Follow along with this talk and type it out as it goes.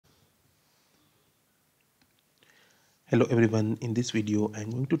Hello everyone, in this video I am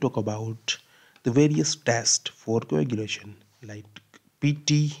going to talk about the various tests for coagulation like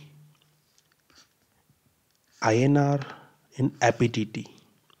PT, INR and aPTT.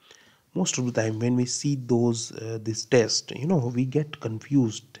 Most of the time when we see this test, we get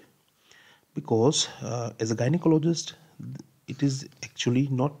confused because as a gynecologist it is actually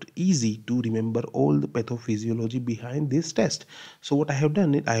not easy to remember all the pathophysiology behind this test. So what I have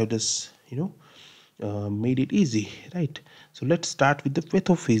done is I have just made it easy, right? So let's start with the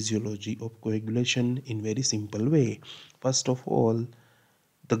pathophysiology of coagulation in very simple way. First of all,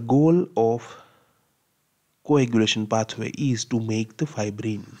 the goal of coagulation pathway is to make the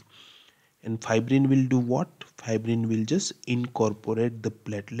fibrin, and fibrin will do what? Fibrin will just incorporate the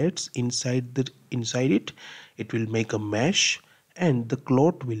platelets inside it. It will make a mesh and the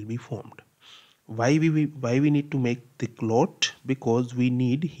clot will be formed. Why we need to make the clot? Because we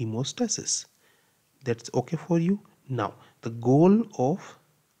need hemostasis. That's okay for you? Now the goal of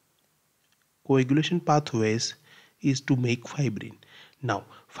coagulation pathways is to make fibrin. Now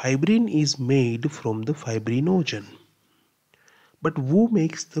fibrin is made from the fibrinogen, but who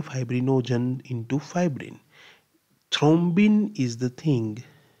makes the fibrinogen into fibrin? Thrombin is the thing,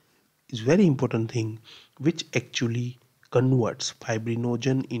 is very important thing, which actually converts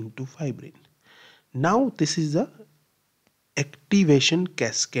fibrinogen into fibrin. Now this is the activation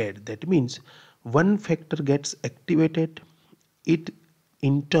cascade. That means one factor gets activated, it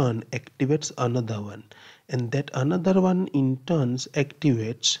in turn activates another one, and that another one in turns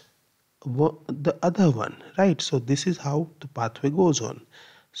activates the other one, right? So this is how the pathway goes on.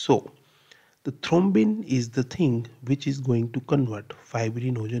 So the thrombin is the thing which is going to convert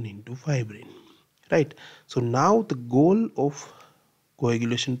fibrinogen into fibrin, right? So now the goal of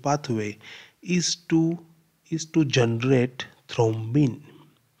coagulation pathway is to generate thrombin.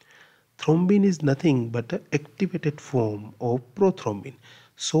 Thrombin is nothing but an activated form of prothrombin.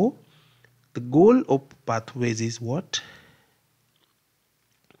 So the goal of pathways is what?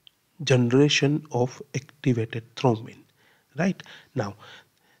 Generation of activated thrombin, right? Now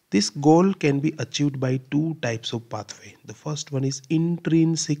this goal can be achieved by two types of pathway. The first one is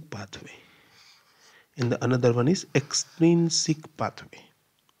intrinsic pathway and the another one is extrinsic pathway.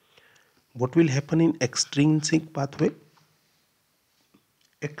 What will happen in extrinsic pathway?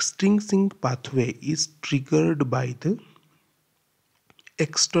 Extrinsic pathway is triggered by the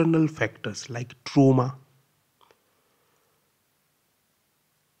external factors like trauma,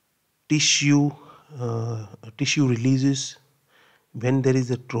 tissue releases. When there is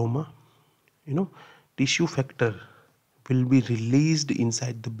a trauma, tissue factor will be released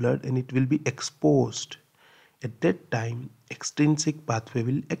inside the blood and it will be exposed. At that time extrinsic pathway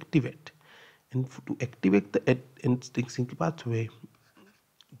will activate, and to activate the extrinsic pathway,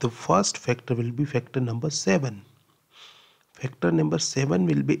 the first factor will be factor number 7. Factor number 7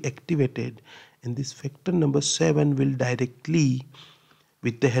 will be activated, and this factor number 7 will directly,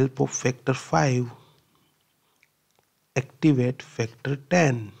 with the help of factor 5, activate factor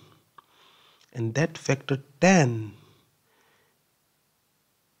 10, and that factor 10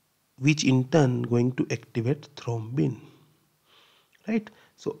 which in turn going to activate thrombin, right?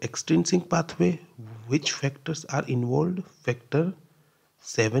 So extrinsic pathway, which factors are involved? Factor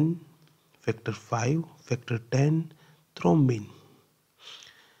 7, factor 5, factor 10, thrombin.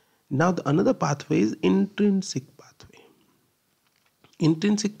 Now the another pathway is intrinsic pathway.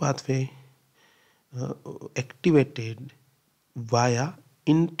 Intrinsic pathway activated via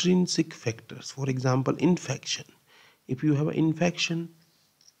intrinsic factors. For example, infection. If you have an infection,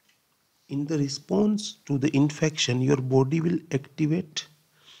 in the response to the infection, your body will activate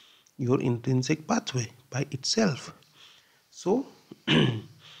your intrinsic pathway by itself. So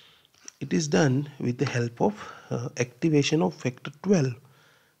it is done with the help of activation of factor 12.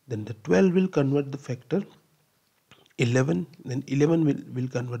 Then the 12 will convert the factor 11, then 11 will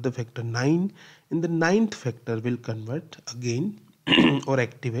convert the factor 9, and the 9th factor will convert again or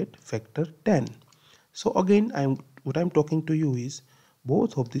activate factor 10. So again, what I'm talking to you is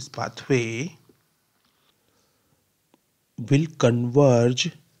both of this pathway will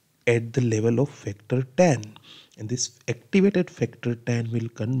converge at the level of factor 10, and this activated factor 10 will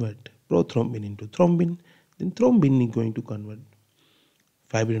convert prothrombin into thrombin, then thrombin is going to convert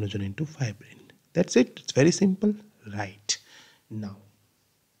fibrinogen into fibrin. That's it. It's very simple, right? Now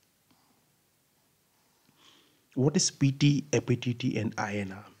what is PT, aPTT and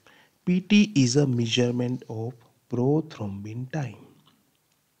INR? PT is a measurement of prothrombin time,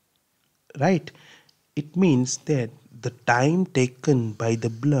 right? It means that the time taken by the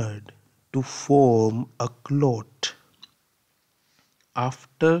blood to form a clot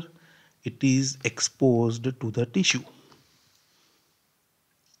after it is exposed to the tissue.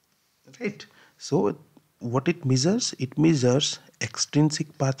 right? So what it measures? It measures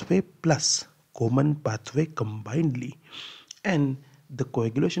extrinsic pathway plus common pathway combinedly, and the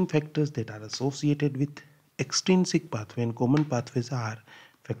coagulation factors that are associated with extrinsic pathway and common pathways are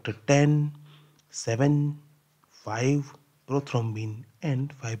factor 10, 7, 5, prothrombin,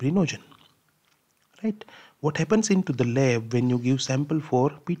 and fibrinogen. Right? What happens into the lab when you give sample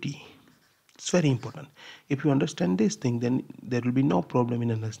for PT? It's very important. If you understand this thing, then there will be no problem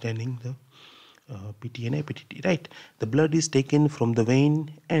in understanding the PT and aPTT. Right? The blood is taken from the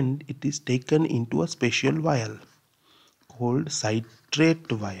vein and it is taken into a special vial called citrate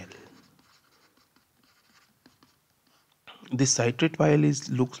vial. This citrate vial is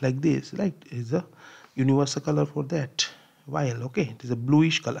looks like this, right? Is a universal color for that vial. Okay, it is a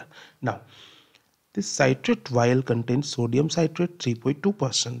bluish color. Now this citrate vial contains sodium citrate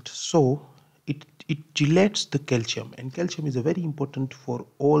 3.2%. So it chelates the calcium, and calcium is a very important for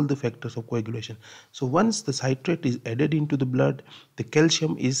all the factors of coagulation. So once the citrate is added into the blood, the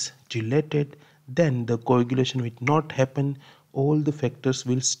calcium is chelated, then the coagulation will not happen. All the factors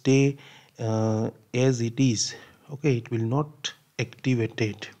will stay as it is. Okay, it will not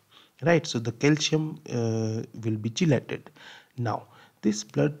activated, right? So the calcium will be chelated. Now this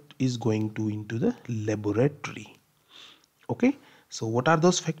blood is going to into the laboratory. Okay, so what are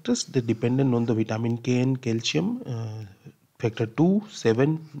those factors? They dependent on the vitamin K and calcium, factor 2,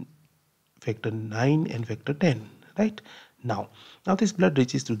 7, factor 9 and factor 10, right? Now this blood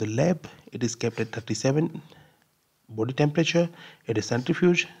reaches to the lab. It is kept at 37 body temperature. It is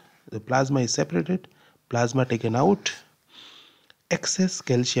centrifuged. The plasma is separated, plasma taken out, excess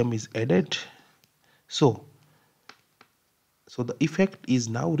calcium is added. So the effect is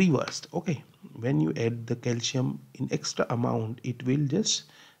now reversed. Okay, when you add the calcium in extra amount, it will just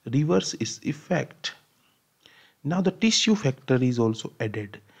reverse its effect. Now the tissue factor is also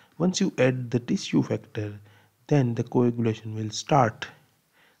added. Once you add the tissue factor, then the coagulation will start.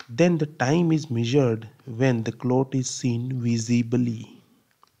 Then the time is measured when the clot is seen visibly,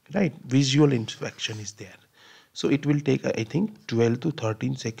 right? Visual inspection is there. So it will take I think 12 to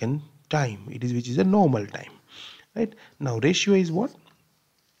 13 second time, it is which is a normal time, right? Now ratio is what?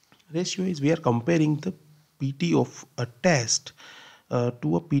 Ratio is we are comparing the PT of a test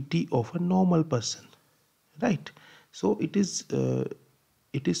to a PT of a normal person, right? So it is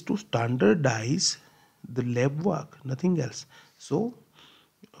to standardize the lab work, nothing else. So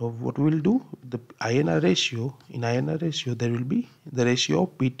what we will do, the INR ratio, in INR ratio there will be the ratio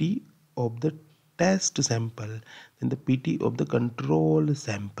of PT of the test sample and the PT of the control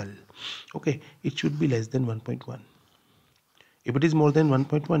sample. Okay, it should be less than 1.1. If it is more than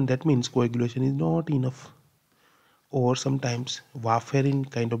 1.1, that means coagulation is not enough. Or sometimes warfarin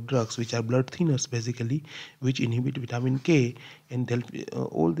kind of drugs, which are blood thinners basically, which inhibit vitamin K, and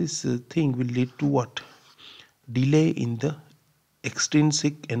all this thing will lead to what? Delay in the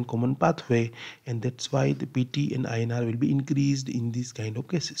extrinsic and common pathway, and that's why the PT and INR will be increased in these kind of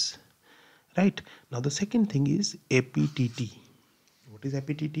cases. Right? Now the second thing is aPTT. What is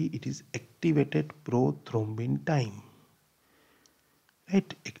aPTT? It is activated prothrombin time.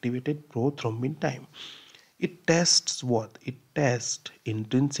 Right? Activated prothrombin time. It tests what? It tests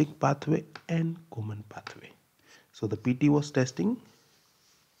intrinsic pathway and common pathway. So the PT was testing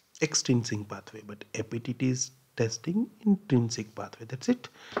extrinsic pathway, but aPTT is testing intrinsic pathway. That's it.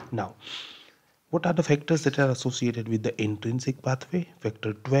 Now, what are the factors that are associated with the intrinsic pathway?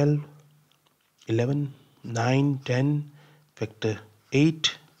 Factor 12, 11, 9, 10, factor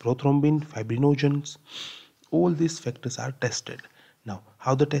 8, prothrombin, fibrinogens. All these factors are tested. Now,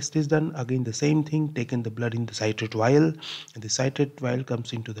 how the test is done? Again, the same thing, taken the blood in the citrate vial, and the citrate vial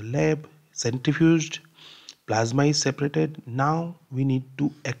comes into the lab, centrifuged, plasma is separated. Now we need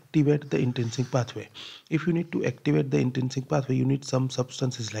to activate the intrinsic pathway. If you need to activate the intrinsic pathway, you need some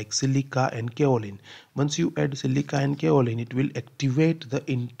substances like silica and kaolin. Once you add silica and kaolin, it will activate the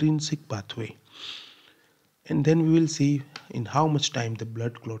intrinsic pathway, and then we will see in how much time the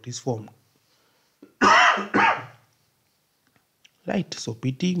blood clot is formed. Right, so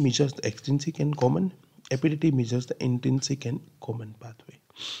PT measures the extrinsic and common, aPTT measures the intrinsic and common pathway.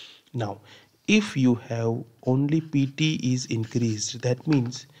 Now if you have only PT is increased, that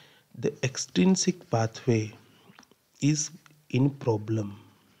means the extrinsic pathway is in problem,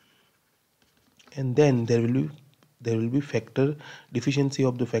 and then there will be factor deficiency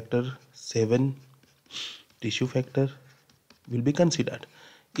of the factor 7 tissue factor will be considered.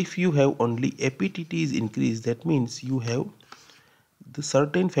 If you have only aPTT is increased, that means you have the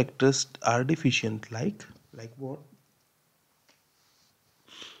certain factors are deficient, like what?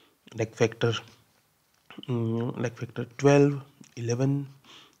 Like factor 12, 11,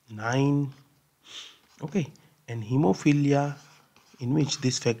 9. Okay, and hemophilia, in which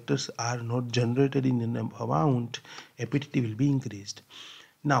these factors are not generated in an amount, aPTT will be increased.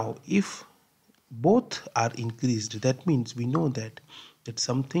 Now if both are increased, that means we know that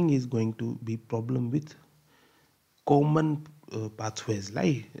something is going to be problem with common pathways,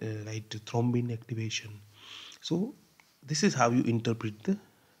 like right, thrombin activation. So this is how you interpret the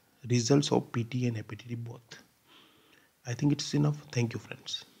results of PT and aPTT both. I think it's enough. Thank you,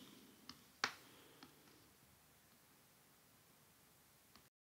 friends.